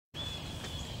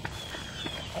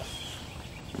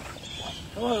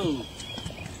Hello.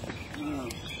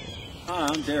 Hi,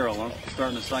 I'm Daryl. I'm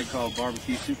starting a site called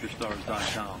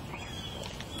BarbecueSuperstars.com.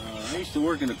 I used to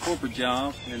work in a corporate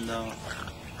job, and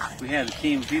we had a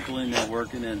team of people in there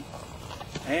working, and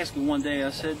I asked them one day,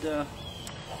 I said,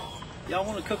 y'all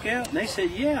want to cook out? And they said,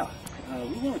 yeah,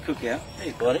 we want to cook out.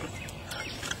 Hey, buddy.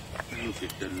 Look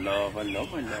at the love. I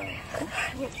love my love.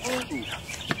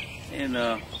 And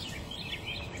I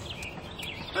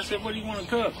said, what do you want to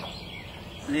cook?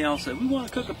 And they all said, we want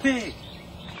to cook a pig.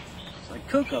 It's like,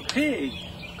 cook a pig?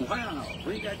 Wow, what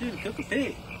do you got to do to cook a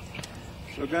pig?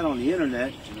 So I got on the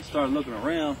internet and I started looking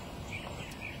around,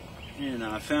 and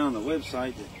I found a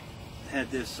website that had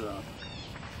this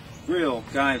grill.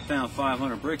 Guy had found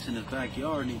 500 bricks in his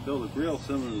backyard, and he built a grill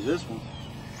similar to this one.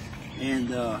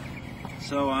 And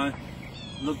so I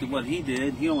looked at what he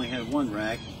did. He only had one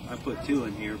rack. I put two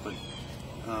in here, but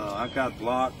I got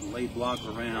block and laid block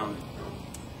around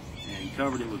and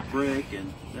covered it with brick,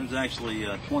 and there's actually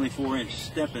 24-inch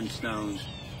stepping stones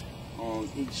on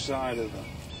each side of the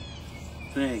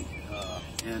thing.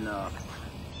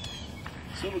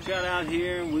 So we got out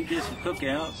here and we did some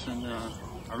cookouts, and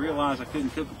I realized I couldn't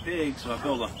cook a pig, so I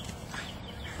built a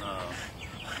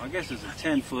I guess it's a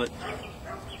 10-foot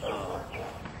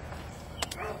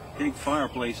big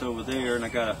fireplace over there, and I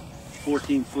got a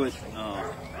 14-foot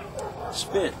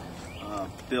spit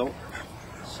built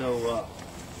so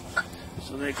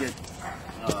they could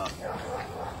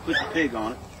put the pig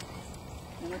on it.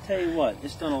 And I tell you what,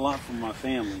 it's done a lot for my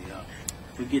family.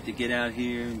 We get out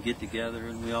here and get together,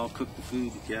 and we all cook the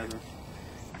food together,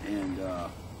 and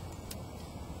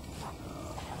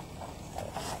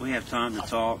we have time to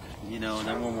talk, you know, and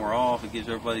then when we're off, it gives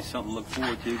everybody something to look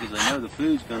forward to, because they know the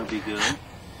food's going to be good,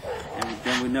 and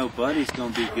then we know Buddy's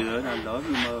going to be good. I love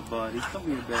you, my buddy. Come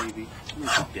here, baby.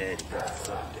 Come here,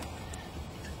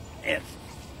 daddy.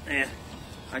 And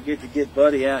I get to get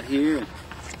Buddy out here and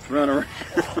run around.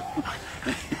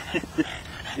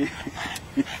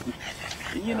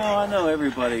 And you know, I know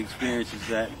everybody experiences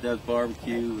that, does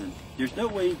barbecue, and there's no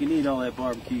way you can eat all that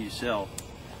barbecue yourself.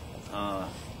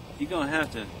 You're going to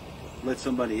have to let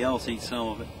somebody else eat some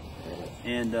of it.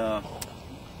 And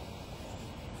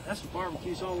that's what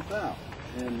barbecue's all about.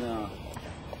 And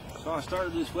so I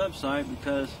started this website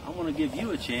because I want to give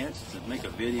you a chance to make a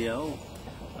video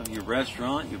of your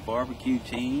restaurant, your barbecue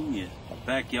team, your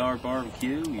backyard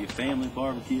barbecue, your family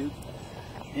barbecue,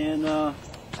 and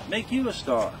make you a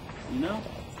star, you know?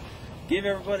 Give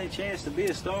everybody a chance to be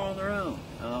a star on their own.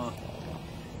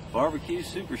 Barbecue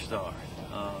Superstar.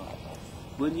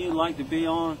 Wouldn't you like to be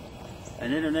on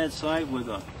an internet site with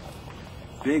a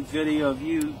big video of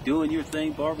you doing your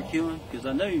thing barbecuing? Because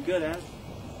I know you're good at it.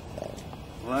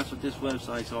 Well, that's what this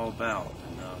website's all about.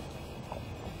 And,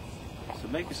 so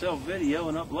make yourself a video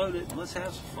and upload it, and let's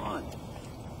have some fun.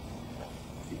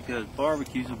 Because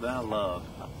barbecue's about love.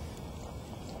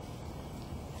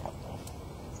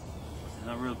 And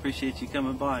I really appreciate you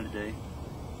coming by today.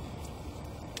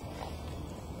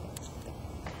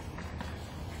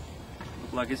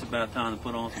 Looks like it's about time to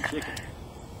put on some chicken.